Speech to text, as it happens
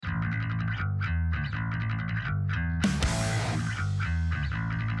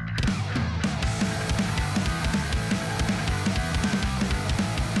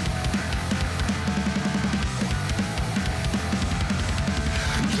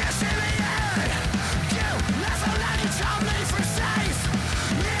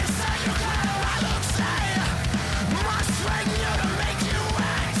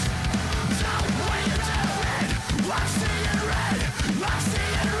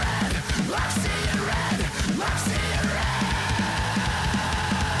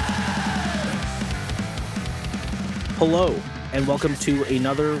Hello, and welcome to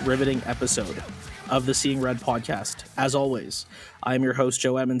another riveting episode of the Seeing Red podcast. As always, I'm your host,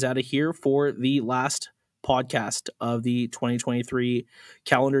 Joe Edmonds, out of here for the last podcast of the 2023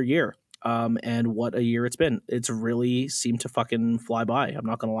 calendar year. And what a year it's been. It's really seemed to fucking fly by. I'm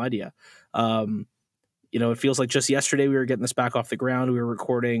not going to lie to you. It feels like just yesterday we were getting this back off the ground. We were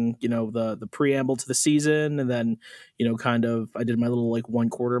recording, the preamble to the season, and then, I did my little like 1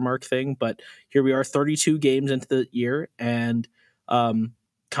 quarter mark thing. But here we are, 32 games into the year, and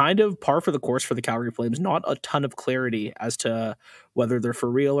kind of par for the course for the Calgary Flames. Not a ton of clarity as to whether they're for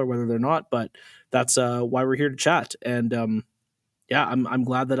real or whether they're not, but that's why we're here to chat. And I'm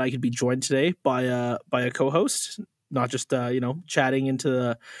glad that I could be joined today by a co-host. Not just chatting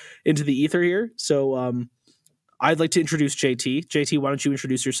into the ether here. So I'd like to introduce JT. JT, why don't you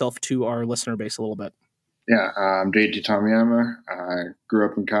introduce yourself to our listener base a little bit? Yeah, I'm JT Tomiyama. I grew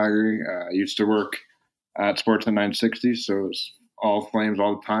up in Calgary. I used to work at Sportsnet 960, so it was all Flames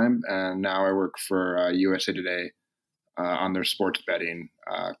all the time. And now I work for USA Today on their sports betting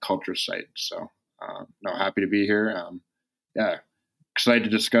culture site. So happy to be here. Excited to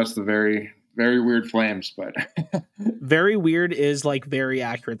discuss the very weird Flames, but very weird is like very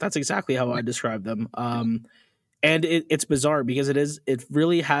accurate. That's exactly how I describe them. And it's bizarre because it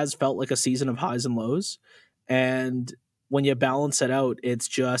really has felt like a season of highs and lows. And when you balance it out, it's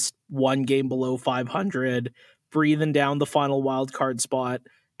just one game below 500, breathing down the final wild card spot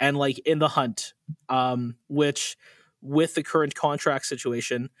and like in the hunt, which with the current contract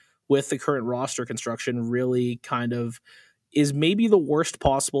situation, with the current roster construction, really kind of is maybe the worst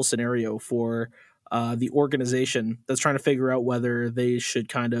possible scenario for the organization that's trying to figure out whether they should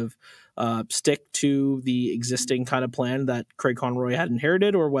kind of stick to the existing kind of plan that Craig Conroy had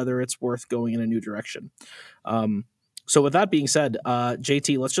inherited or whether it's worth going in a new direction. So with that being said,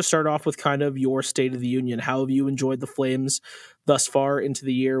 JT, let's just start off with kind of your State of the Union. How have you enjoyed the Flames thus far into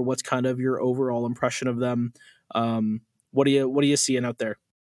the year? What's kind of your overall impression of them? What are you seeing out there?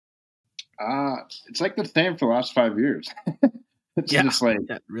 It's like the same for the last 5 years. Just like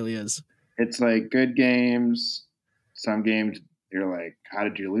that really is. It's like good games. Some games you're like, how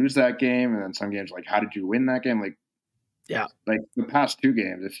did you lose that game? And then some games like, how did you win that game? Like the past 2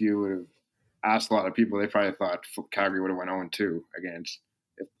 games, if you would have asked a lot of people, they probably thought Calgary would have went 0-2 against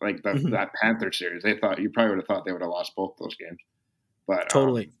that Panther series. You probably would have thought they would have lost both those games. But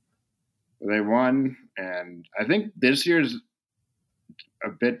totally, they won, and I think this year's a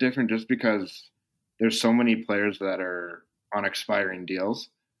bit different just because there's so many players that are on expiring deals,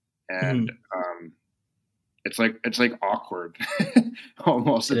 and it's like awkward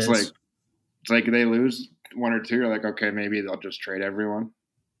almost. It's like they lose 1 or 2, you're like, okay, maybe they'll just trade everyone,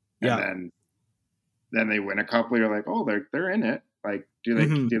 and then they win a couple, you're like, oh, they're in it. Like, do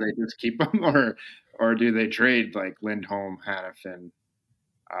they just keep them or do they trade like Lindholm, Hanifin,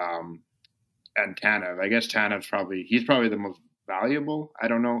 and Tanev? I guess Tanev's probably the most valuable. I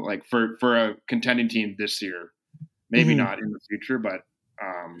don't know, like for a contending team this year, maybe not in the future, but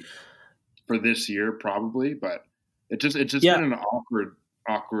for this year probably. But it's just been an awkward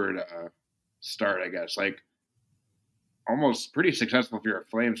start, I guess. Like almost pretty successful if you're a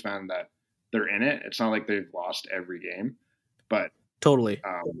Flames fan that they're in it. It's not like they've lost every game, but totally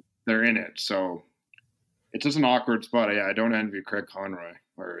they're in it. So it's just an awkward spot. I don't envy Craig Conroy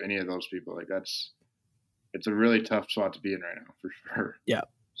or any of those people. Like it's a really tough spot to be in right now, for sure. Yeah,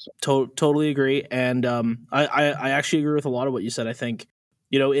 so. Totally agree. And I actually agree with a lot of what you said. I think,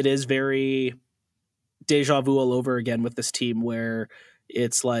 it is very deja vu all over again with this team where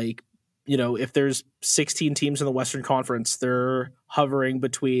it's like, if there's 16 teams in the Western Conference, they're hovering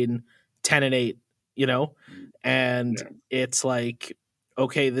between 10 and 8, and it's like,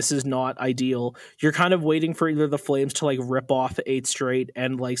 okay, this is not ideal. You're kind of waiting for either the Flames to like rip off 8 straight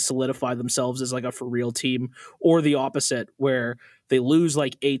and like solidify themselves as like a for real team, or the opposite where they lose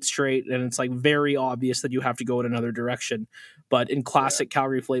like 8 straight and it's like very obvious that you have to go in another direction. But in classic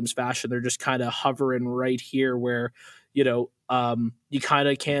Calgary Flames fashion, they're just kind of hovering right here where, you kind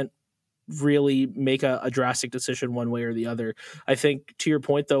of can't really make a drastic decision one way or the other. I think to your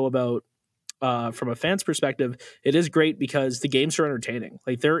point though about from a fan's perspective, it is great because the games are entertaining.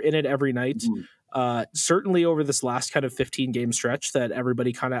 Like they're in it every night. Certainly over this last kind of 15 game stretch that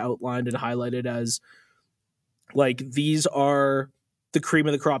everybody kind of outlined and highlighted as like, these are the cream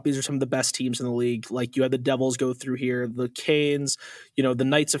of the crop. These are some of the best teams in the league. Like you had the Devils go through here, the Canes, the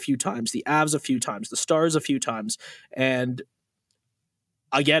Knights a few times, the Avs a few times, the Stars a few times. And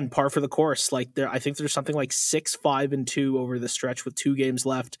again, par for the course. Like I think there's something like 6-5-2 over the stretch with 2 games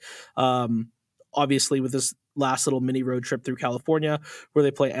left. obviously with this last little mini road trip through California where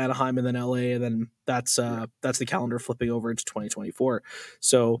they play Anaheim and then LA, and then that's the calendar flipping over into 2024.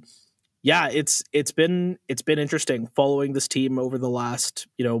 So yeah, it's been interesting following this team over the last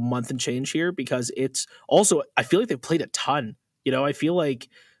month and change here, because it's also, I feel like they've played a ton. I feel like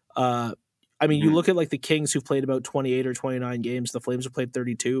I mean, you Mhm. look at like the Kings, who've played about 28 or 29 games. The Flames have played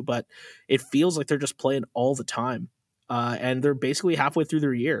 32, but it feels like they're just playing all the time. And they're basically halfway through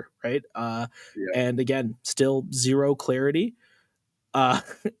their year, right? Yeah. And again, still zero clarity. Uh,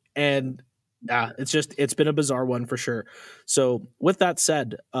 and yeah, it's been a bizarre one for sure. So with that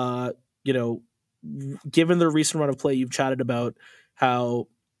said, you know, given the recent run of play, you've chatted about how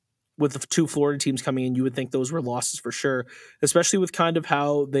with the two Florida teams coming in, you would think those were losses for sure, especially with kind of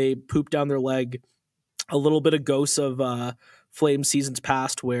how they pooped down their leg, a little bit of ghosts of Flame seasons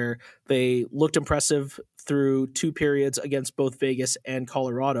past, where they looked impressive through two periods against both Vegas and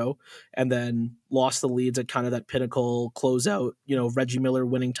Colorado, and then lost the leads at kind of that pinnacle closeout, Reggie Miller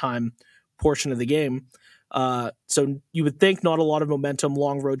winning time portion of the game. So you would think not a lot of momentum,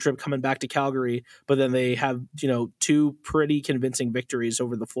 long road trip coming back to Calgary, but then they have, two pretty convincing victories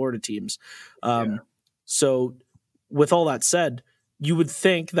over the Florida teams. Yeah. So with all that said, you would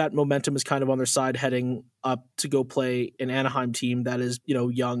think that momentum is kind of on their side heading up to go play an Anaheim team that is,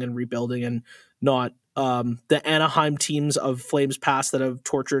 young and rebuilding, and not the Anaheim teams of Flames past that have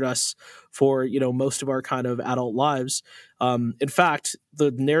tortured us for, most of our kind of adult lives. In fact,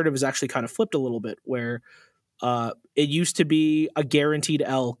 the narrative is actually kind of flipped a little bit, where it used to be a guaranteed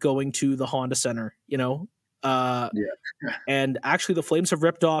L going to the Honda Center, uh, Yeah. and actually the Flames have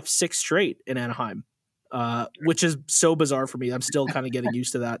ripped off 6 straight in Anaheim, which is so bizarre for me. I'm still kind of getting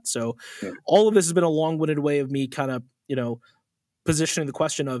used to that. So Yeah. all of this has been a long-winded way of me kind of, positioning the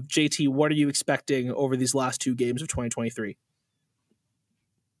question of, JT, what are you expecting over these last 2 games of 2023?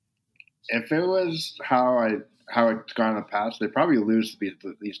 If it was how it's gone in the past, they probably lose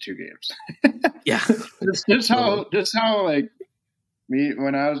these 2 games. Yeah. Just how like me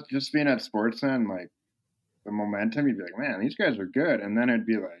when I was just being at Sportsnet, like the momentum, you'd be like, man, these guys are good, and then it'd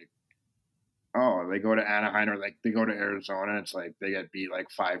be like, oh, they go to Anaheim or like they go to Arizona, and it's like they get beat like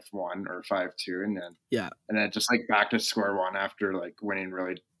 5-1 or 5-2, Yeah. and then just like back to square one after like winning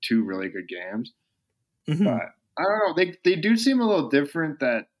really 2 really good games. Mm-hmm. But I don't know, they do seem a little different.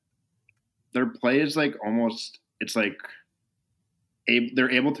 That their play is like almost, it's like they're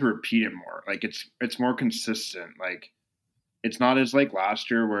able to repeat it more. Like it's more consistent. Like it's not as like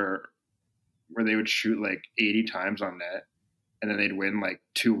last year where they would shoot like 80 times on net and then they'd win like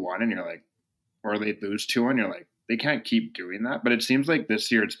 2-1, and you're like, or they'd lose 2-1. You're like, they can't keep doing that. But it seems like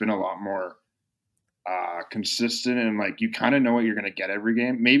this year it's been a lot more consistent, and like you kind of know what you're going to get every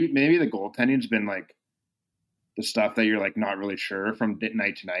game. Maybe the goaltending's been like the stuff that you're like not really sure from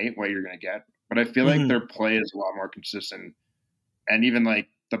night to night what you're going to get. But I feel like Mm-hmm. their play is a lot more consistent, and even like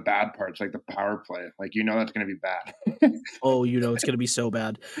the bad parts, like the power play, like that's going to be bad. Oh, it's going to be so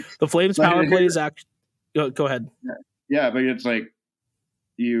bad. The Flames But power play is actually. Go ahead. yeah, but it's like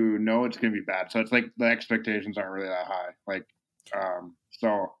it's going to be bad, so it's like the expectations aren't really that high. Like,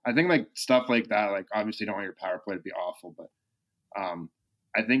 so I think like stuff like that, like obviously you don't want your power play to be awful, but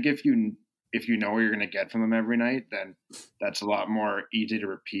I think if you know what you're going to get from them every night, then that's a lot more easy to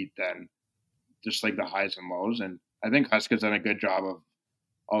repeat than just like the highs and lows. And I think Huska's done a good job of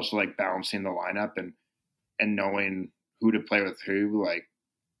also like balancing the lineup and knowing who to play with who. Like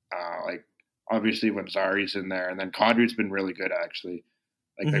obviously when Zari's in there, and then Kadri's been really good actually.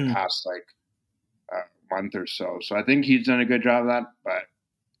 Like Mm-hmm. the past like month or so. So I think he's done a good job of that. But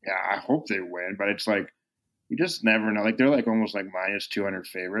yeah, I hope they win. But it's like you just never know. Like they're like almost like minus 200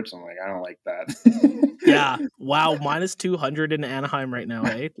 favorites. I'm like, I don't like that. Yeah. Wow. Minus 200 in Anaheim right now,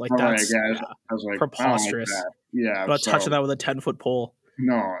 eh? Like, I'm like, that's I was like, I don't like preposterous. that. Yeah. I'm not So touching that with a 10-foot pole.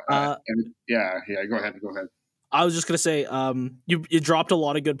 no. Uh, Yeah. Go ahead. I was just gonna say, you dropped a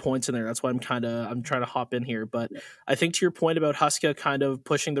lot of good points in there. That's why I'm trying to hop in here. But Yeah. I think to your point about Huska kind of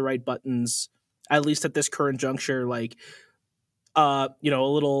pushing the right buttons, at least at this current juncture, like, a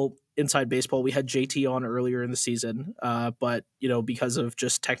little inside baseball. We had JT on earlier in the season, but because of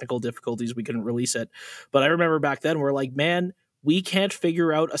just technical difficulties, we couldn't release it. But I remember back then we're like, man, we can't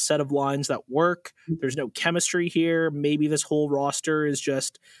figure out a set of lines that work. There's no chemistry here. Maybe this whole roster is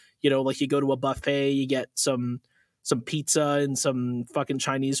just, like you go to a buffet, you get some pizza and some fucking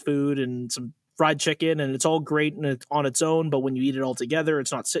Chinese food and some fried chicken, and it's all great and it's on its own. But when you eat it all together,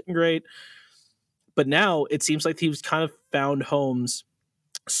 it's not sitting great. But now it seems like he's kind of found homes,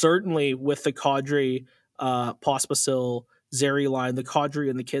 certainly with the Kadri, Pospisil, Zeri line, the Kadri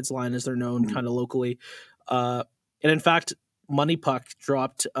and the kids line, as they're known kind of locally. And in fact, Money Puck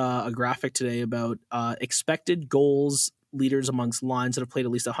dropped a graphic today about expected goals leaders amongst lines that have played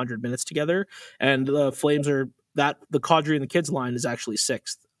at least 100 minutes together, and the Flames are that the Kadri and the Kids line is actually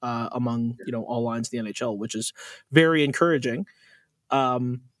sixth among all lines in the NHL, which is very encouraging.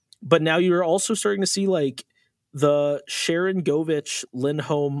 But now you're also starting to see like the Sharon Govich,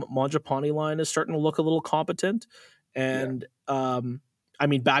 Lindholm, Mangiapane line is starting to look a little competent. Yeah. And I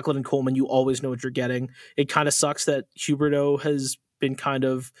mean, Backlund and Coleman, you always know what you're getting. It kind of sucks that Huberdeau has been kind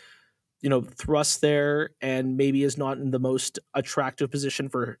of thrust there and maybe is not in the most attractive position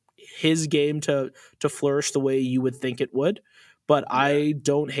for his game to flourish the way you would think it would. But Yeah. I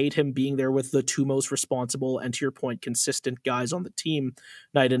don't hate him being there with the two most responsible and, to your point, consistent guys on the team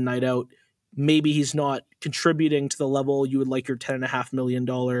night in, night out. Maybe he's not contributing to the level you would like your $10.5 million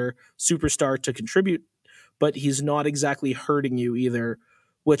superstar to contribute, but he's not exactly hurting you either,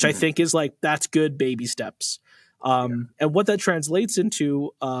 which I Mhm. think is like, that's good baby steps. Yeah. And what that translates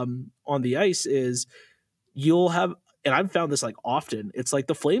into on the ice is you'll have, and I've found this like often, it's like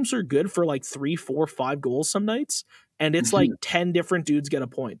the Flames are good for like 3, 4, 5 goals some nights, and it's like 10 different dudes get a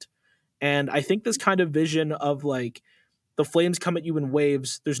point. And I think this kind of vision of like the Flames come at you in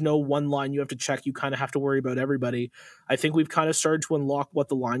waves, there's no one line you have to check, you kind of have to worry about everybody. I think we've kind of started to unlock what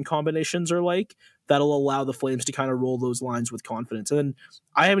the line combinations are like that'll allow the Flames to kind of roll those lines with confidence. And then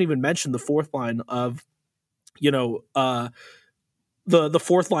I haven't even mentioned the fourth line of the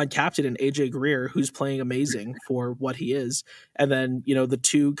fourth line captain in AJ Greer, who's playing amazing for what he is, and then the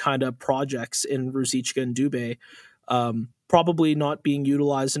two kind of projects in Ruzicka and Dubé, probably not being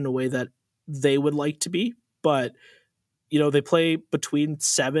utilized in a way that they would like to be, but they play between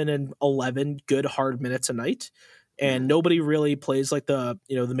 7 and 11 good hard minutes a night, and Mhm. nobody really plays like the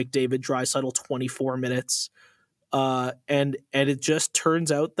McDavid Draisaitl 24 minutes, and it just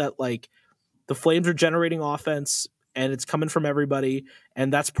turns out that like the Flames are generating offense and it's coming from everybody.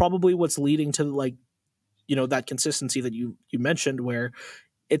 And that's probably what's leading to like, that consistency that you mentioned, where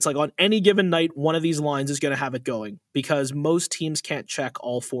it's like on any given night, one of these lines is going to have it going because most teams can't check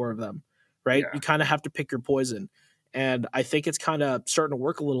all four of them, right? Yeah. You kind of have to pick your poison. And I think it's kind of starting to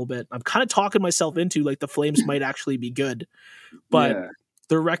work a little bit. I'm kind of talking myself into like the Flames might actually be good, but Yeah.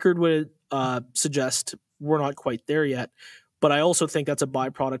 the record would suggest we're not quite there yet. But I also think that's a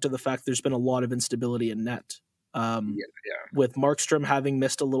byproduct of the fact there's been a lot of instability in net. Um, Yeah. Yeah. with Markstrom having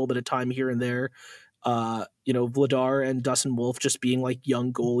missed a little bit of time here and there, Vladar and Dustin Wolf just being like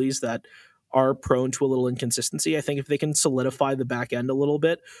young goalies that are prone to a little inconsistency. I think if they can solidify the back end a little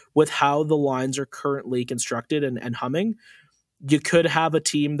bit with how the lines are currently constructed and humming, you could have a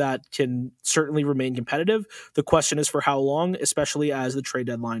team that can certainly remain competitive. The question is for how long, especially as the trade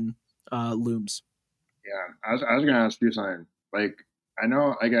deadline looms. Yeah. I was gonna ask you something. Like, I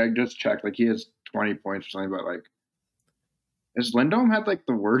know, like, I just checked. Like, he has 20 points or something, but like, has Lindholm had like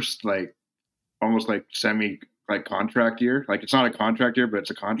the worst, like, almost like semi like contract year? Like, it's not a contract year, but it's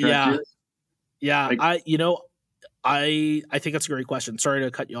a contract Yeah, year. yeah. Like, I think that's a great question. Sorry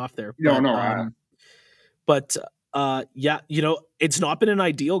to cut you off there, no, no. but yeah, it's not been an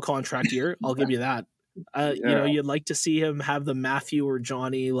ideal contract year. I'll give you that. Yeah. You'd like to see him have the Matthew or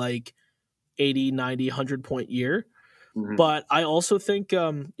Johnny like 80, 90, 100 point year. Mhm. But I also think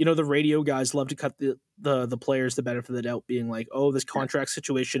the radio guys love to cut the players the benefit of the doubt, being like, oh, this Yeah. contract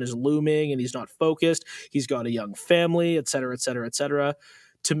situation is looming and he's not focused. He's got a young family, et cetera, et cetera, et cetera.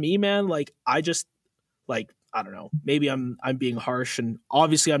 To me, man, like I just like I don't know. Maybe I'm being harsh, and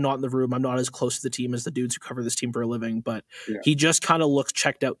obviously I'm not in the room. I'm not as close to the team as the dudes who cover this team for a living. But Yeah. he just kind of looks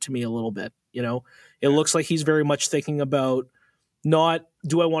checked out to me a little bit. It Yeah. looks like he's very much thinking about not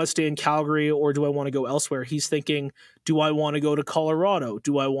do I want to stay in Calgary or do I want to go elsewhere. He's thinking, do I want to go to Colorado?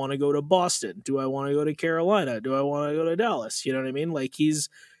 Do I want to go to Boston? Do I want to go to Carolina? Do I want to go to Dallas? You know what I mean? Like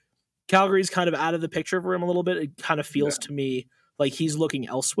Calgary's kind of out of the picture for him a little bit. It kind of Yeah. feels to me like he's looking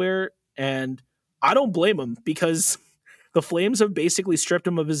elsewhere, and I don't blame him because the Flames have basically stripped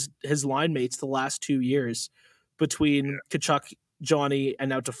him of his line mates the last 2 years between Kachuk, Johnny, and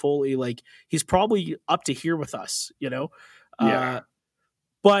now Toffoli. Like he's probably up to here with us. Yeah.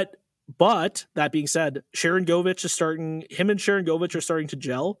 But but that being said, Sharon Govich is starting. Him and Sharon Govich are starting to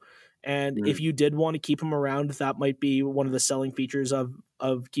gel. And if Mhm. you did want to keep him around, that might be one of the selling features of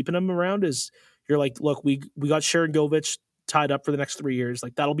keeping him around. Is you're like, look, we got Sharon Govich tied up for the next 3 years.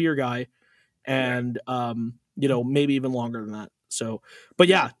 Like that'll be your guy, Yeah. and maybe even longer than that. So, but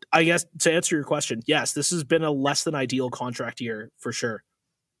Yeah. yeah, I guess to answer your question, yes, this has been a less than ideal contract year for sure.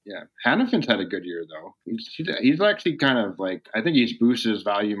 Yeah. Hannafin's had a good year though. He's actually kind of like, I think he's boosted his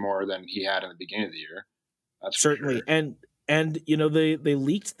value more than he had in the beginning of the year. That's for Certainly. sure. And they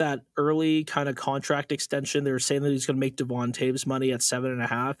leaked that early kind of contract extension. They were saying that he's going to make Devon Taves money at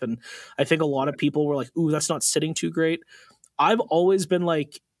 7.5, and I think a lot of people were like, "Ooh, that's not sitting too great." I've always been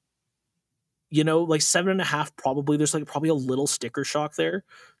like, like 7.5 probably. There's like probably a little sticker shock there,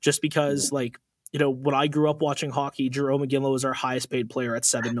 just because like when I grew up watching hockey, Jerome McGinley was our highest paid player at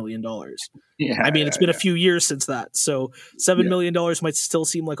 $7 million. Yeah, I mean, it's been a yeah, few years since that, so $7 yeah, million might still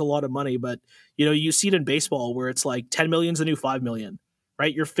seem like a lot of money, but you see it in baseball where it's like 10 million is the new 5 million,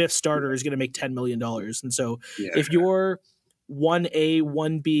 right? Your fifth starter is going to make $10 million, and so yeah, if your 1A,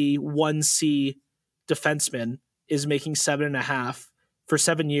 1B, 1C defenseman is making 7.5 for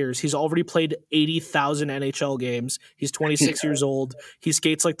 7 years, he's already played 80,000 NHL games. He's 26 yeah, years old. He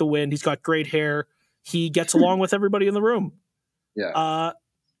skates like the wind. He's got great hair. He gets along with everybody in the room. yeah, Uh,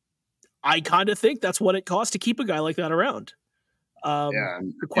 I kind of think that's what it costs to keep a guy like that around. yeah, The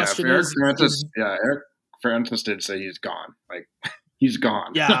yeah. question Eric is Francis, yeah, Eric Francis did say he's gone. Like he's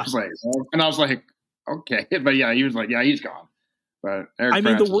gone. yeah. I was like, okay, but yeah, he was like, yeah, he's gone. But Eric I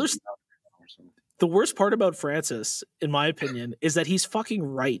mean, Francis is gone. So. the worst part about Francis, in my opinion, is that he's fucking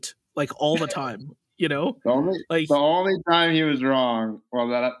right like all the time. The only Like the only time he was wrong, well,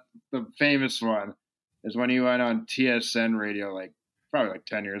 that the famous one is when he went on TSN radio, like probably like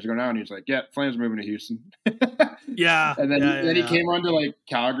 10 years ago now, and he's like, "Yeah, Flames moving to Houston," yeah, and then yeah, yeah, he yeah. came on to like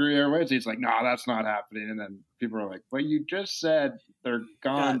Calgary Airways. He's like, "No, that's not happening," and then people are like, "But you just said they're Yeah,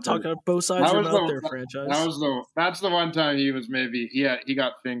 gone." talking about both sides That of your was mouth there, that franchise. was the that's the one time he was maybe he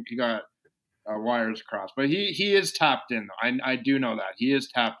got wires crossed, but he is tapped in. I do know that he is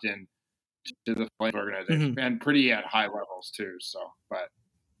tapped in to the Flames organization Mm-hmm. and pretty at high levels too. So, but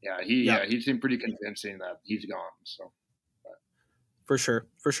Yeah, he seemed pretty convincing that he's gone. So, but, for sure,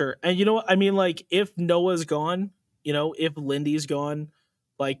 for sure. And you know what I mean? Like, if Noah's gone, if Lindy's gone,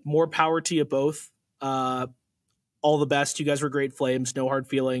 like, more power to you both. All the best. You guys were great Flames. No hard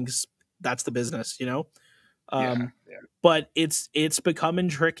feelings. That's the business. yeah, Um, yeah, but it's becoming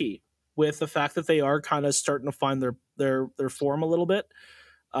tricky with the fact that they are kind of starting to find their form a little bit.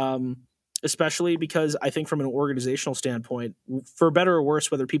 Um, Especially because I think from an organizational standpoint, for better or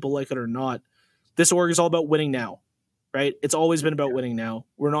worse, whether people like it or not, this org is all about winning now, right? It's always been about winning now.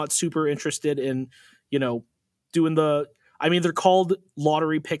 We're not super interested in, doing the. I mean, they're called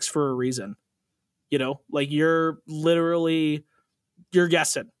lottery picks for a reason. Like you're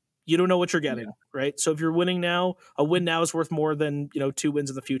guessing. You don't know what you're yeah, getting, right? So if you're winning now, a win now is worth more than 2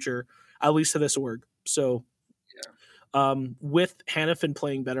 wins in the future, at least to this org. So yeah, with Hannafin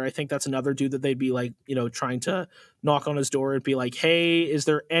playing better, I think that's another dude that they'd be like, trying to knock on his door and be like, "Hey, is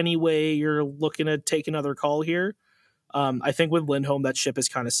there any way you're looking to take another call here?" I think with Lindholm, that ship has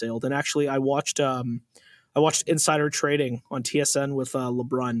kind of sailed. And actually, I watched Insider Trading on TSN with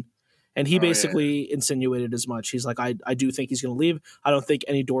LeBrun, and he oh yeah, basically insinuated as much. He's like, I do think he's going to leave. I don't think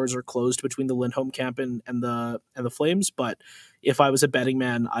any doors are closed between the Lindholm camp and the Flames. But if I was a betting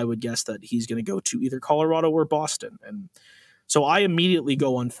man, I would guess that he's going to go to either Colorado or Boston. And so I immediately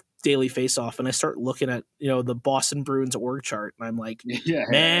go on Daily Faceoff and I start looking at the Boston Bruins org chart, and I'm like, yeah, yeah, yeah.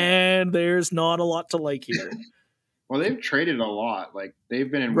 man, there's not a lot to like here. Well, they've traded a lot. Like they've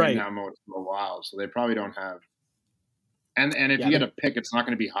been in win Right. now mode for a while, so they probably don't have. And if Yeah. you get a pick, it's not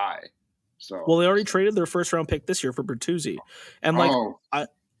going to be high. Well, So, they already traded their first round pick this year for Bertuzzi, and like oh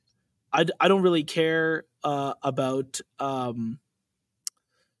I don't really care about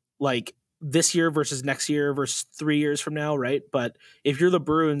like this year versus next year versus 3 years from now, right? But if you're the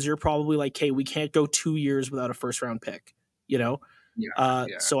Bruins, you're probably like, hey, we can't go 2 years without a first round pick, you know. yeah,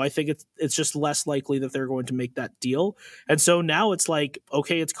 yeah, So I think it's just less likely that they're going to make that deal. And so now it's like,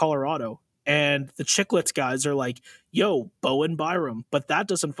 okay, it's Colorado. And the Chicklets guys are like, yo, Bowen Byram. But that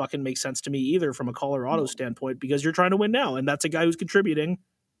doesn't fucking make sense to me either from a Colorado no, standpoint, because you're trying to win now. And that's a guy who's contributing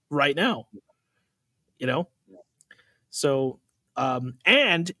right now, you know? yeah, So,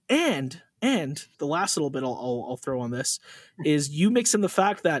 and the last little bit I'll throw on this is you mix in the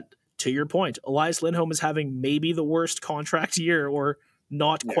fact that, to your point, Elias Lindholm is having maybe the worst contract year, or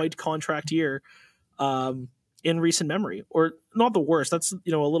not yeah, quite contract year, in recent memory, or not the worst. That's a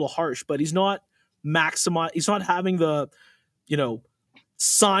little harsh, but he's not maximize. He's not having the you know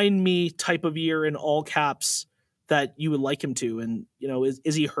sign me type of year in all caps that you would like him to. And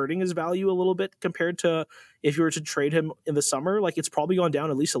is he hurting his value a little bit compared to if you were to trade him in the summer? Like, it's probably gone down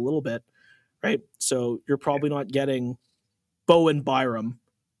at least a little bit, right? So you're yeah. probably not getting Bowen Byram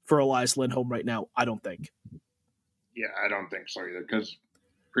for Elias Lindholm right now, I don't think. Yeah, I don't think so either. Because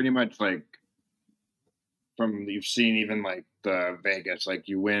pretty much like from you've seen even like the Vegas, like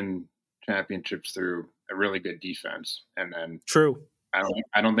you win championships through a really good defense, and then True.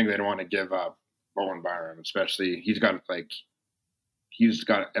 I don't think they'd want to give up. Bowen Byram, especially. He's got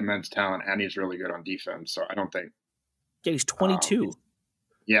immense talent and he's really good on defense. So I don't think. Yeah, he's 22,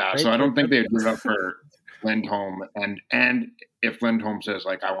 Yeah, so right? I Like don't think they'd give it up for Lindholm. And if Lindholm says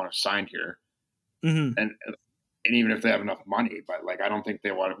like I want to sign here, mm-hmm. and even if they have enough money, but like I don't think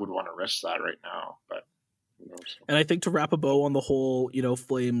they would want to risk that right now. But who knows? And I think to wrap a bow on the whole,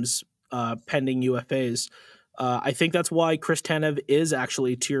 Flames pending UFAs, I think that's why Chris Tanev is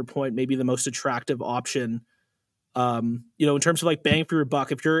actually, to your point, maybe the most attractive option. In terms of like bang for your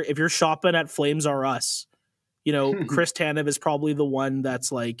buck, if you're shopping at Flames R Us, Chris Tanev is probably the one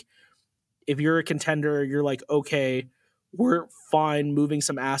that's like, if you're a contender, you're like, okay, we're fine moving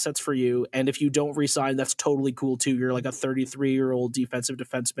some assets for you. And if you don't resign, that's totally cool too. You're like a 33-year-old defensive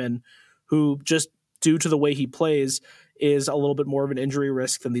defenseman who just due to the way he plays is a little bit more of an injury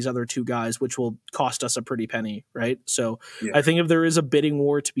risk than these other two guys, which will cost us a pretty penny, right? So Yeah. I think if there is a bidding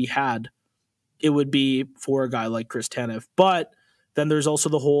war to be had, it would be for a guy like Chris Tanev. But then there's also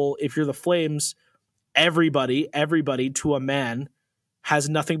the whole, if you're the Flames, everybody to a man has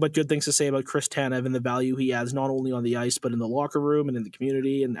nothing but good things to say about Chris Tanev and the value he adds not only on the ice, but in the locker room and in the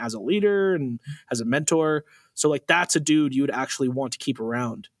community and as a leader and as a mentor. So like that's a dude you would actually want to keep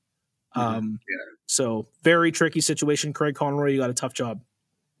around. Yeah. So very tricky situation. Craig Conroy, you got a tough job.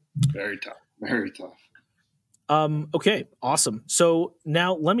 Very tough. Very tough. Okay, awesome. So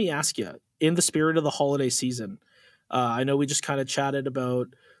now let me ask you, in the spirit of the holiday season, I know we just kind of chatted about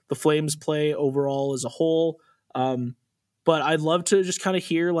the Flames play overall as a whole, but I'd love to just kind of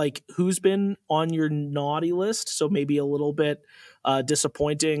hear like who's been on your naughty list. So maybe a little bit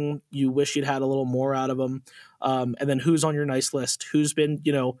disappointing. You wish you'd had a little more out of them, and then who's on your nice list? Who's been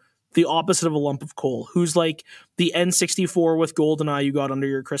the opposite of a lump of coal? Who's like the N64 with GoldenEye you got under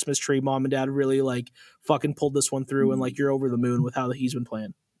your Christmas tree? Mom and dad really like fucking pulled this one through, and like you're over the moon with how he's been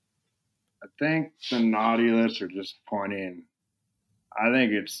playing. I think the naughty list are disappointing. I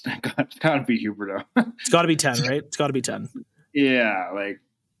think it's got to be Huberdeau. It's got to be 10, right? It's got to be 10. Yeah, like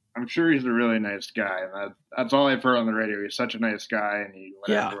I'm sure he's a really nice guy. That's all I've heard on the radio. He's such a nice guy, and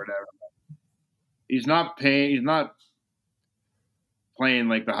whatever. He's not paying. He's not playing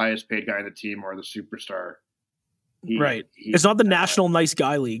like the highest paid guy in the team or the superstar. Right. It's not the National Nice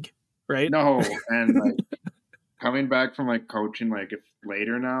Guy League, right? No, and like coming back from like coaching, like if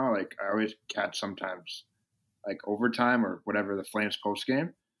later now, like I always catch sometimes like overtime or whatever the Flames post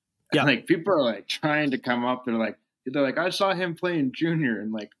game. Yeah. Like people are like trying to come up. They're like, I saw him playing junior,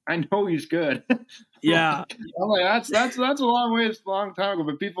 and like I know he's good. Yeah. I'm like that's a long time ago.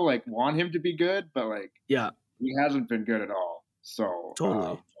 But people like want him to be good, but like he hasn't been good at all. So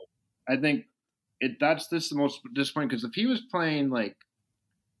totally, I think that's the most disappointing because if he was playing like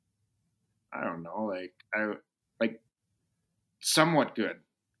I don't know, like somewhat good,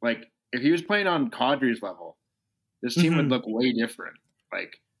 like if he was playing on Kadri's level, this team would look way different.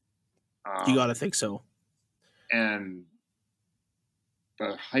 Like you got to think so. And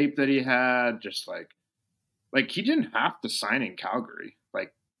the hype that he had, just like he didn't have to sign in Calgary.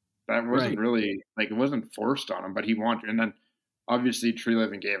 Like that wasn't really like it wasn't forced on him, but he wanted. And then obviously Tree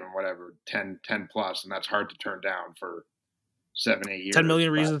Living gave him whatever 10 plus, and that's hard to turn down for 7-8 years. 10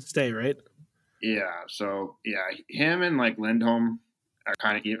 million reasons to stay, right? Yeah. So yeah, him and like Lindholm are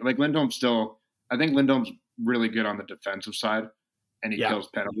kind of like Lindholm still. I think Lindholm's really good on the defensive side, and he kills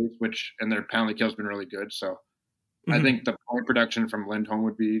penalties, and their penalty kill's been really good. So. I think the point production from Lindholm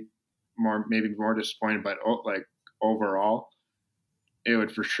would be maybe more disappointing, but like overall, it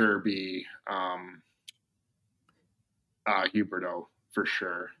would for sure be Huberdeau for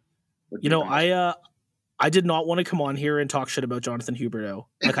sure. I did not want to come on here and talk shit about Jonathan Huberdeau.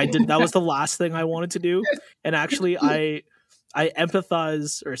 Like I did, that was the last thing I wanted to do. And actually, I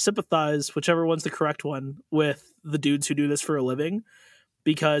empathize or sympathize, whichever one's the correct one, with the dudes who do this for a living.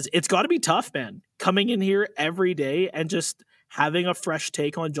 Because it's got to be tough, man, coming in here every day and just having a fresh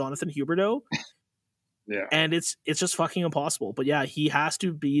take on Jonathan Huberdeau. Yeah. And it's just fucking impossible. But yeah, he has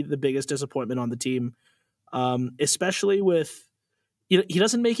to be the biggest disappointment on the team, especially with, he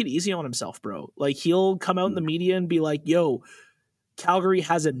doesn't make it easy on himself, bro. Like he'll come out in the media and be like, yo, Calgary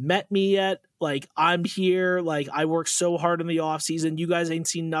hasn't met me yet. Like I'm here. Like I worked so hard in the offseason. You guys ain't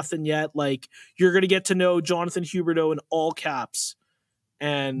seen nothing yet. Like you're going to get to know Jonathan Huberdeau in all caps.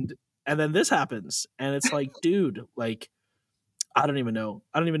 And then this happens, and it's like, dude, like, I don't even know.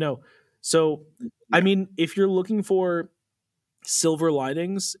 So, I mean, if you're looking for silver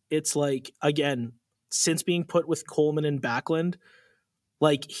linings, it's like, again, since being put with Coleman and Backlund,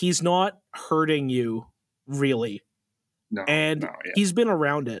 like, he's not hurting you, really. No, and no, yeah, he's been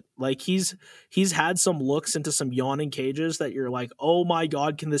around it. Like he's had some looks into some yawning cages that you're like, oh my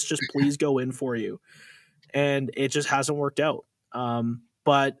god, can this just please go in for you? And it just hasn't worked out.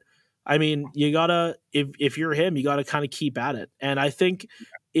 But I mean, you gotta if you're him, you gotta kind of keep at it. And I think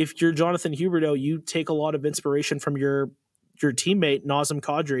if you're Jonathan Huberdeau, you take a lot of inspiration from your teammate Nazem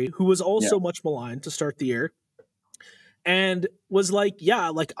Kadri, who was yeah, also much maligned to start the year, and was like, yeah,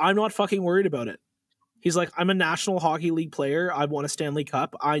 like I'm not fucking worried about it. He's like, I'm a National Hockey League player. I won a Stanley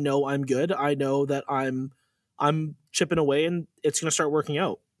Cup. I know I'm good. I know that I'm chipping away and it's going to start working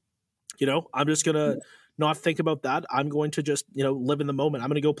out. You know, I'm just going to yeah. not think about that. I'm going to just, live in the moment. I'm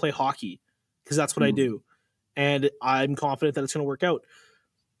going to go play hockey because that's what I Mhm. do. And I'm confident that it's going to work out.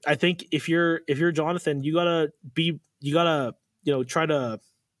 I think if you're Jonathan, you got to, try to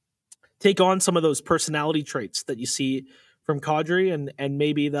take on some of those personality traits that you see from Kadri, and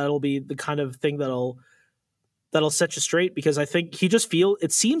maybe that'll be the kind of thing that'll set you straight, because I think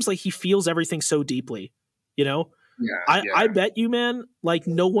it seems like he feels everything so deeply. You know, Yeah, I yeah. bet you, man, like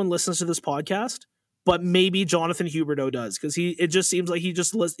no one listens to this podcast, but maybe Jonathan Huberdeau does, because it just seems like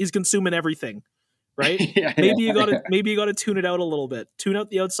he's consuming everything, right? Yeah, yeah, yeah, Maybe you gotta tune it out a little bit, tune out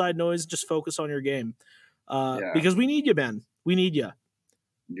the outside noise, just focus on your game, yeah, because we need you, man. We need you,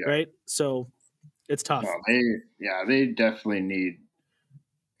 yeah. right? So it's No, tough. they definitely need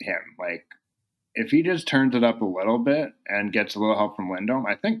him. Like, if he just turns it up a little bit and gets a little help from Lindholm,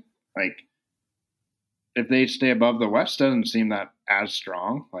 I think like if they stay above the West, doesn't seem that as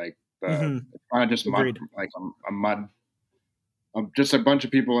strong. Like Hmm. it's kind of just mud, Agreed. like a mud, just a bunch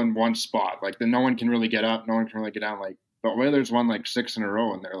of people in one spot. Like no one can really get up, no one can really get down. Like the Oilers won like 6 in a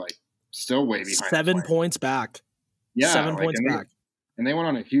row, and they're like still way behind the Seven Flames. points back. Yeah, 7 points back. and they went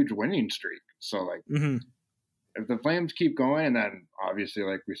on a huge winning streak. So like Hmm. if the Flames keep going, and then obviously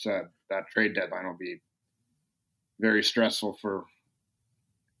like we said, that trade deadline will be very stressful for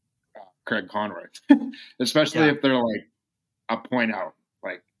Craig Conroy, especially Yeah. if they're like a point out.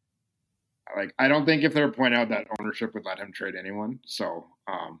 Like I don't think if they're a point out that ownership would let him trade anyone. So,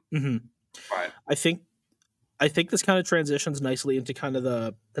 Hmm. but I think this kind of transitions nicely into kind of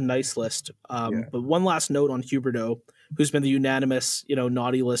the nice list. yeah, But one last note on Huberdeau, who's been the unanimous,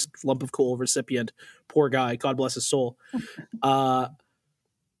 naughty list lump of coal recipient. Poor guy, God bless his soul. Uh,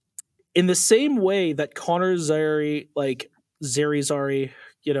 in the same way that Connor Zary, like Zary,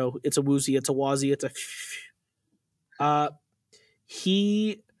 it's a woozy, it's a wazy, it's a. Uh,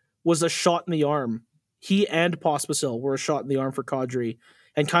 he was a shot in the arm. He and Pospisil were a shot in the arm for Kadri,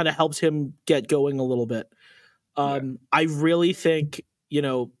 and kind of helped him get going a little bit. yeah. I really think,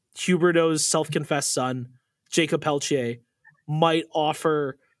 Huberdeau's self-confessed son, Jacob Peltier, might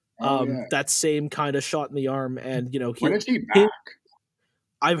offer Oh yeah. that same kind of shot in the arm, and When is he he back?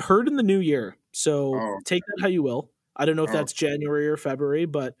 I've heard in the new year, so Oh, take that how you will. I don't know if oh, that's January or February,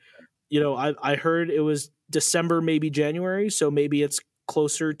 but I heard it was December, maybe January, so maybe it's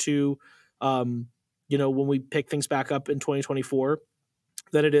closer to um, when we pick things back up in 2024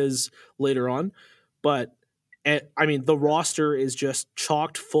 than it is later on. But I mean, the roster is just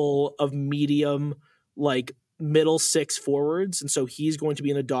chocked full of medium, like middle six forwards, and so he's going to be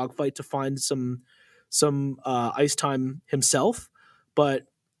in a dogfight to find some ice time himself. But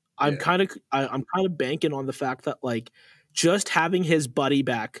yeah, I'm kind of banking on the fact that, like, just having his buddy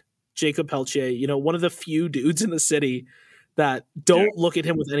back, Jacob Peltier, one of the few dudes in the city that yeah, don't look at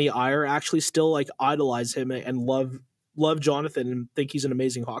him with any ire, actually still like idolize him and love Jonathan and think he's an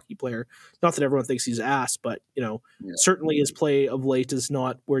amazing hockey player. Not that everyone thinks he's ass, but yeah, certainly his play of late is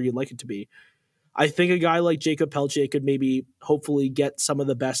not where you'd like it to be. I think a guy like Jacob Peltier could maybe hopefully get some of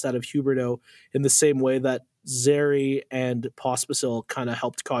the best out of Huberdeau in the same way that Zary and Pospisil kind of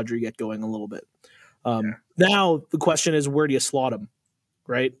helped Kadri get going a little bit. yeah, Now the question is, where do you slot him,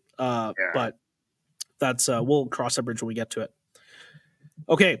 right? yeah. But that's we'll cross that bridge when we get to it.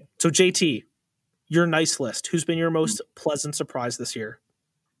 Okay, so JT, your nice list. Who's been your most pleasant surprise this year?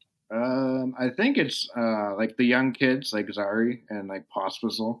 I think it's like the young kids like Zari and like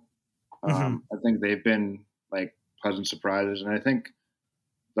Pospisil. Hmm. I think they've been like pleasant surprises, and I think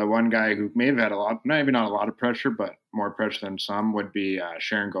the one guy who may have had a lot, maybe not a lot of pressure, but more pressure than some, would be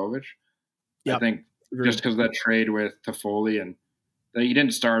Sharon Govich. I Yep, think just agreed. because of that trade with Toffoli, and he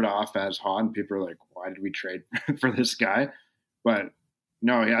didn't start off as hot, and people are like, "Why did we trade for this guy?" But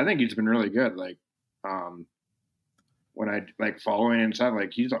no, yeah, I think he's been really good. Like um, when I like following and stuff,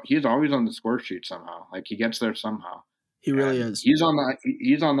 like he's always on the score sheet somehow. Like he gets there somehow, He really and is. he's on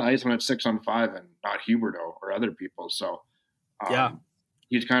the ice when it's 6-on-5 and not Huberto or other people. So Yeah, um,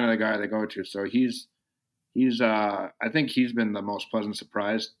 he's kind of the guy they go to. So he's I think he's been the most pleasant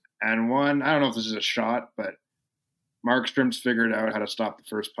surprise. And one, I don't know if this is a shot, but Markstrom's figured out how to stop the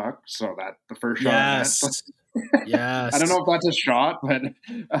first puck, so that the first shot on net. Yes. I don't Yes. know if that's a shot, but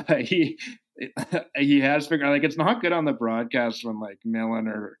he has figured. Like, it's not good on the broadcast when like Millen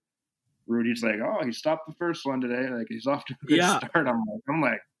or Rudy's like, "Oh, he stopped the first one today. Like, he's off to a good Yeah. start." I'm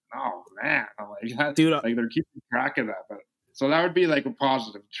like, "Oh man!" I'm like, Dude, like they're keeping track of that. But so that would be like a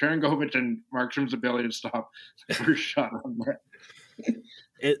positive. Sharangovich and Markstrom's ability to stop the first shot on net.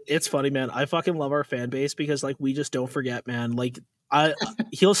 it's funny, man. I fucking love our fan base because like we just don't forget, man. Like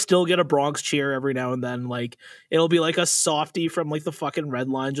he'll still get a Bronx cheer every now and then. Like it'll be like a softie from like the fucking red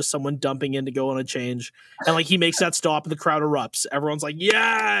line, just someone dumping in to go on a change, and like he makes that stop and the crowd erupts. Everyone's like,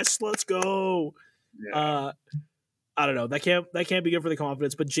 "Yes, let's go." Yeah. I don't know. That can't be good for the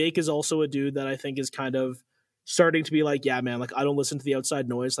confidence. But Jake is also a dude that I think is kind of starting to be like, yeah, man. Like I don't listen to the outside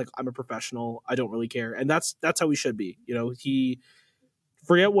noise. Like I'm a professional. I don't really care, and that's how he should be. You know, he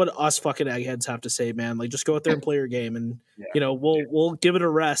forget what us fucking eggheads have to say, man. Like just go out there and play your game, and Yeah. you know we'll give it a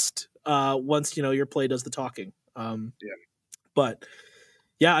rest once you know your play does the talking. Yeah. But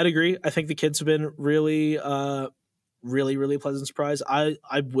yeah, I'd agree. I think the kids have been really, really pleasant surprise. I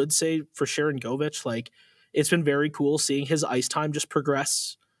would say for Sharangovich, like it's been very cool seeing his ice time just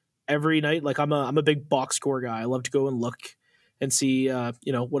progress every night. Like I'm a big box score guy. I love to go and look and see you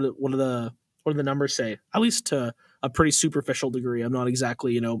know what do the numbers say, at least to a pretty superficial degree. I'm not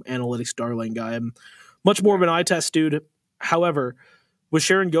exactly you know analytics darling guy. I'm much more of an eye test dude. However, with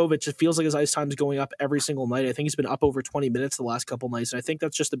Sharangovich, it feels like his ice time is going up every single night. I think he's been up over 20 minutes the last couple nights, and I think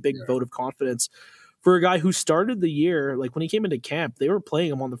that's just a big vote of confidence for a guy who started the year. Like when he came into camp, they were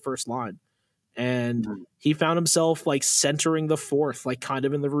playing him on the first line, and Mhm. he found himself like centering the fourth, like kind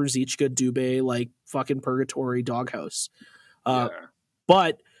of in the Ruzicka Dubé like fucking purgatory doghouse. Uh, Yeah.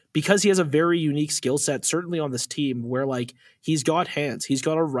 but because he has a very unique skill set, certainly on this team, where like he's got hands, he's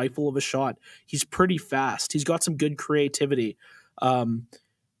got a rifle of a shot, he's pretty fast, he's got some good creativity. Um,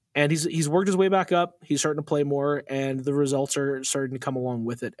 and he's worked his way back up. He's starting to play more, and the results are starting to come along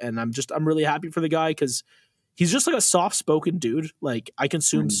with it. And I'm really happy for the guy because he's just like a soft spoken dude. Like I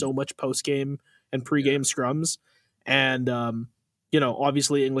consume Mhm. so much post game and Yeah. pregame scrums, and you know,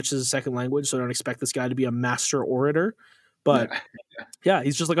 obviously English is a second language, so I don't expect this guy to be a master orator, but Yeah. yeah,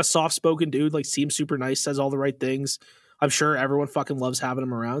 he's just like a soft spoken dude, like seems super nice, says all the right things. I'm sure everyone fucking loves having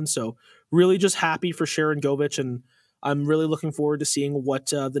him around. So really just happy for Sharangovich, and I'm really looking forward to seeing what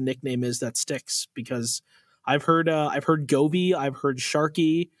the nickname is that sticks because I've heard Govey, I've heard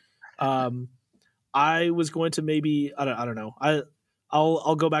Sharky. Um, I was going to maybe I don't know.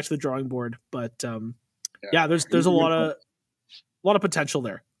 I'll go back to the drawing board, but Yeah. yeah, No, there's he's a good player. a lot of potential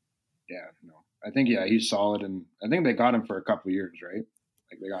there. Yeah. No, I think he's solid, and I think they got him for a couple of years, right?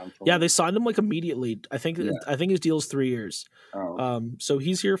 Like they got him for Yeah, they signed him like immediately. yeah. I think his deal's 3 years. Oh, okay. So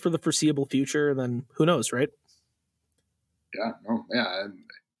he's here for the foreseeable future, and then who knows, right? Yeah. No. Yeah. And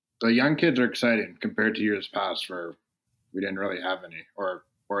the young kids are exciting compared to years past, where we didn't really have any, or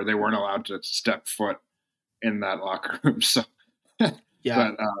they weren't allowed to step foot in that locker room. So, but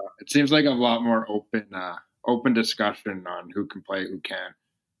Yeah, it seems like a lot more open discussion on who can play, who can't.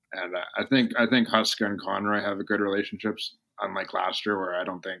 And I think Huska and Conroy have a good relationships, unlike last year where I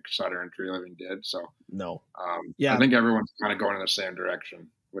don't think Sutter and Tree Living did. So no, I yeah, think everyone's kind of going in the same direction,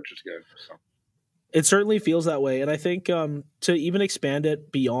 which is good. So it certainly feels that way, and I think to even expand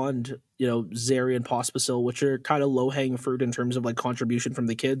it beyond you know Zeri and Pospisil, which are kind of low hanging fruit in terms of like contribution from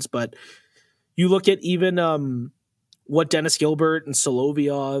the kids, but you look at even what Dennis Gilbert and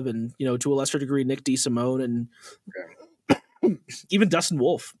Solovyov and you know to a lesser degree Nick DeSimone and yeah, even Dustin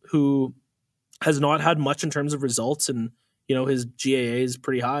Wolf, who has not had much in terms of results, and you know his GAA is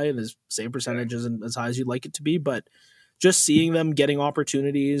pretty high and his save percentage isn't as high as you'd like it to be, but just seeing them getting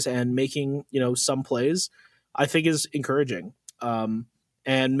opportunities and making you know some plays, I think is encouraging. Um,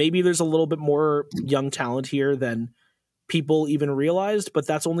 and maybe there's a little bit more young talent here than people even realized, but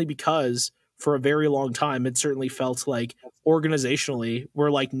that's only because for a very long time it certainly felt like organizationally we're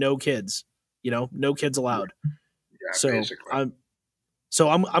like no kids, you know, no kids yeah, allowed. yeah, So basically.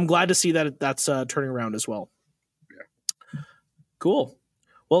 I'm glad to see that that's turning around as well. Yeah. Cool.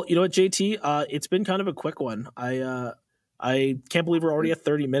 Well, you know what, JT, it's been kind of a quick one. I can't believe we're already at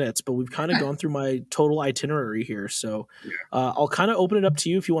 30 minutes, but we've kind of gone through my total itinerary here. So I'll kind of open it up to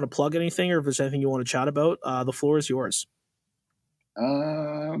you if you want to plug anything or if there's anything you want to chat about. The floor is yours.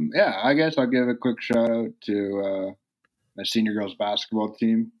 Yeah, I guess I'll give a quick shout out to my senior girls basketball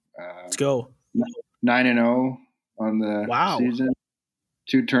team. Let's go. 9-0 on the Wow. season,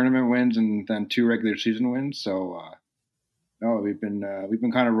 2 tournament wins, and then 2 regular season wins. So no, we've been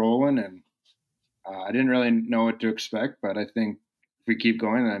kind of rolling, and I didn't really know what to expect, but I think if we keep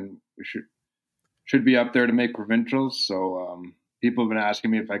going, then we should be up there to make provincials. So people have been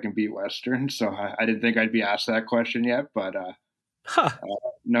asking me if I can beat Western. So I didn't think I'd be asked that question yet, but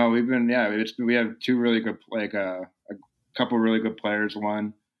no, we've been we have two really good a couple really good players.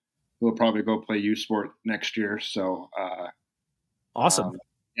 One who will probably go play U Sport next year. So awesome.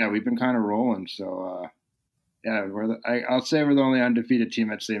 Yeah, we've been kind of rolling. So yeah, I'll say we're the only undefeated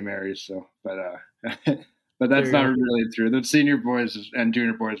team at St. Mary's. So, but but that's not really true. The senior boys and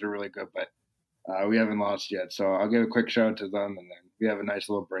junior boys are really good, but we haven't lost yet. So I'll give a quick shout out to them, and then we have a nice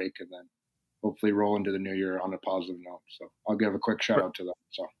little break, and then hopefully roll into the new year on a positive note. So I'll give a quick shout out to them.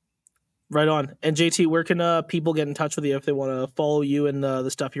 So. Right on. And JT, where can people get in touch with you if they want to follow you and the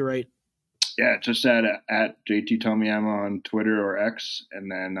stuff you write? Yeah, just at JT Tomiyama on Twitter or X, and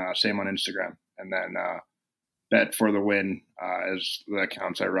then same on Instagram. And then Bet for the Win is the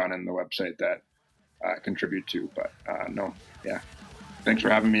accounts I run and the website that I contribute to. But thanks for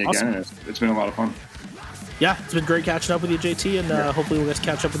having me again. Awesome. It's been a lot of fun. Yeah, it's been great catching up with you, JT, and hopefully we'll get to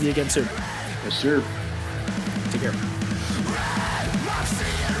catch up with you again soon. Yes, sir. Take care.